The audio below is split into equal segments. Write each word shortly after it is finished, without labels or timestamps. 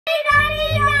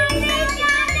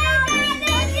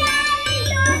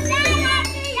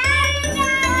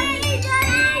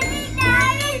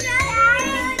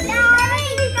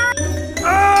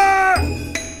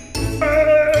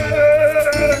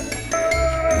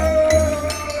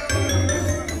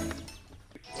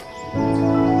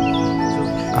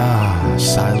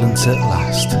Silence at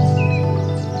last.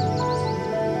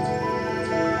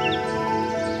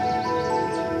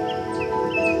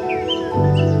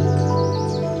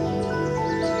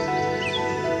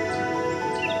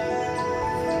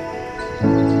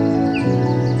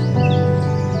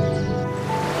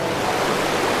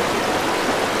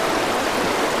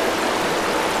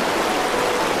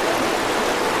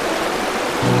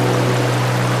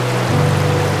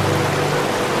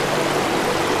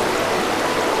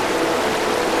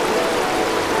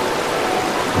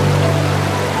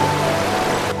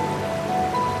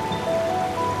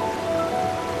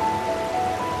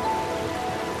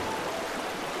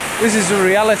 This is the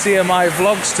reality of my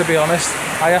vlogs, to be honest.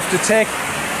 I have to take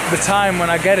the time when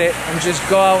I get it and just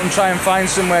go out and try and find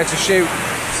somewhere to shoot.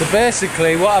 So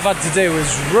basically what I've had to do is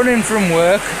run in from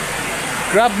work,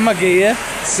 grab my gear,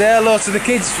 say hello to the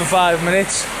kids for 5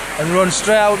 minutes and run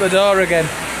straight out the door again.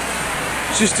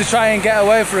 Just to try and get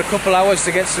away for a couple hours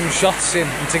to get some shots in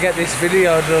and to get this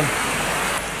video done.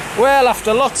 Well,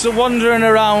 after lots of wandering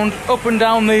around up and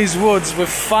down these woods, we've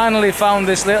finally found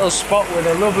this little spot with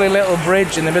a lovely little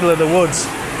bridge in the middle of the woods.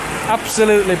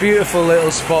 Absolutely beautiful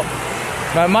little spot.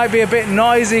 Now it might be a bit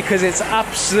noisy because it's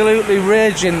absolutely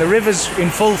raging. The river's in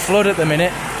full flood at the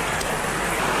minute.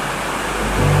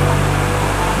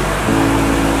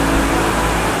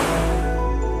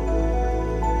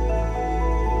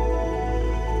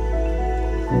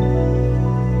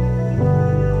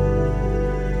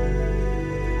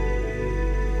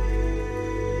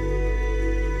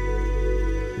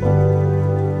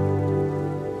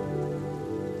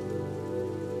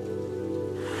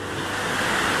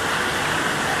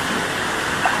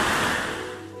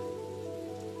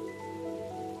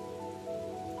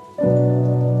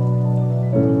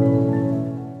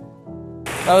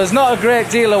 Now there's not a great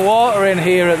deal of water in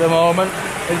here at the moment.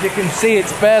 As you can see,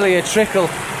 it's barely a trickle.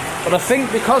 But I think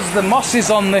because the moss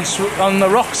is on the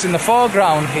rocks in the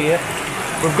foreground here,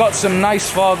 we've got some nice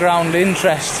foreground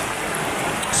interest.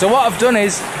 So what I've done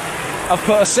is I've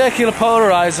put a circular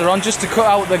polarizer on just to cut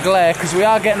out the glare, because we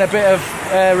are getting a bit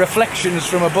of reflections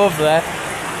from above there.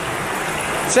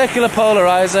 Circular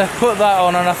polarizer, put that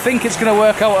on, and I think it's going to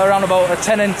work out around about a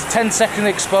 10-second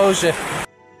exposure.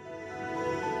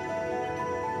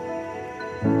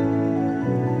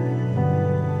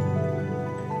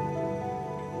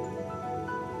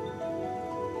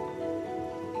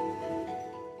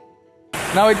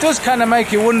 Now it does kind of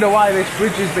make you wonder why this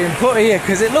bridge has been put here,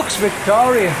 because it looks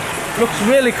Victorian, looks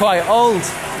really quite old.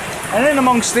 And in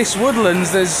amongst this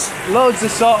woodlands there's loads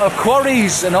of sort of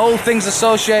quarries and old things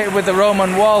associated with the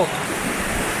Roman wall.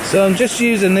 So I'm just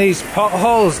using these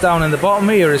potholes down in the bottom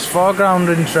here as foreground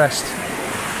interest.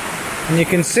 And you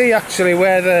can see actually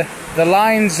where the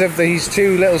lines of these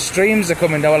two little streams are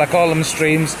coming down. Well, I call them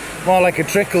streams, more like a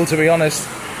trickle to be honest.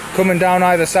 Coming down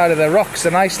either side of the rocks,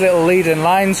 the nice little leading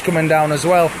lines coming down as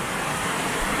well.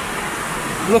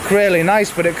 Look really nice,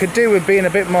 but it could do with being a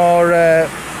bit more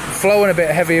flowing a bit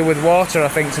heavier with water, I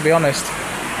think, to be honest.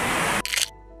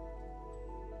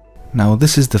 Now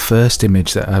this is the first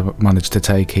image that I managed to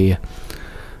take here,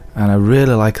 and I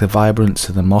really like the vibrance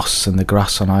of the moss and the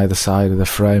grass on either side of the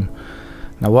frame.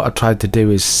 Now what I tried to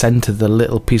do is centre the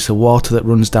little piece of water that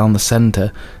runs down the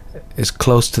centre as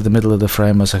close to the middle of the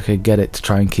frame as I could get it, to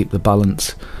try and keep the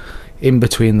balance in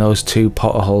between those two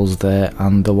potholes there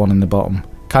and the one in the bottom.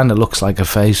 Kind of looks like a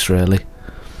face really.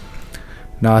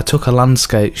 Now I took a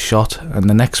landscape shot, and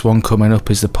the next one coming up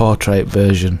is the portrait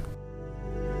version.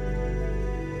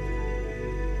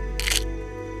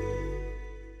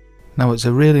 Now it's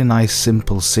a really nice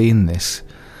simple scene this,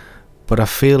 but I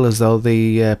feel as though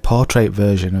the portrait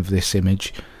version of this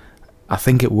image, I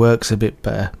think it works a bit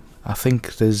better. I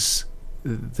think there's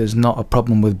not a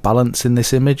problem with balance in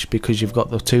this image, because you've got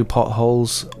the two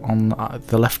potholes on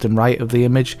the left and right of the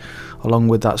image, along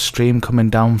with that stream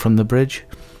coming down from the bridge,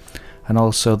 and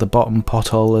also the bottom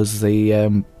pothole as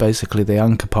the basically the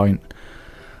anchor point.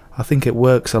 I think it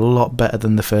works a lot better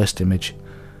than the first image.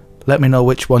 Let me know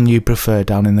which one you prefer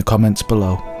down in the comments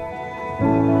below.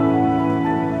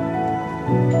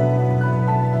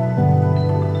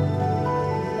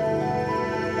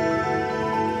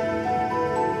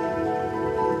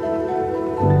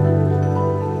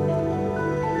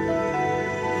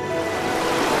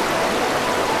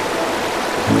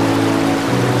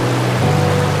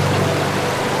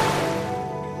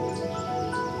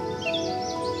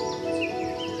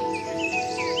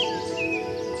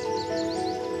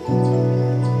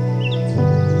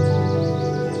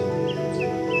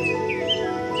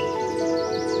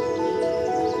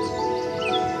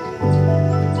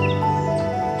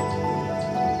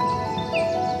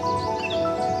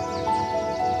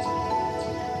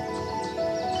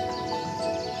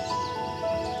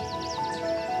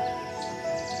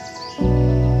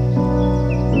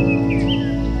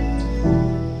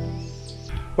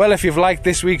 Well, if you've liked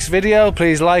this week's video,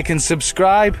 please like and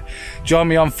subscribe. Join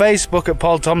me on Facebook at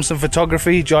Paul Thomson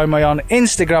Photography. Join me on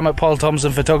Instagram at Paul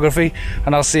Thomson Photography.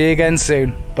 And I'll see you again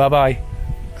soon. Bye bye.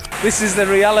 This is the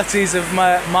realities of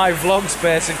my vlogs,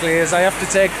 basically, is I have to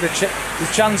take the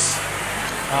chance.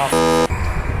 Oh.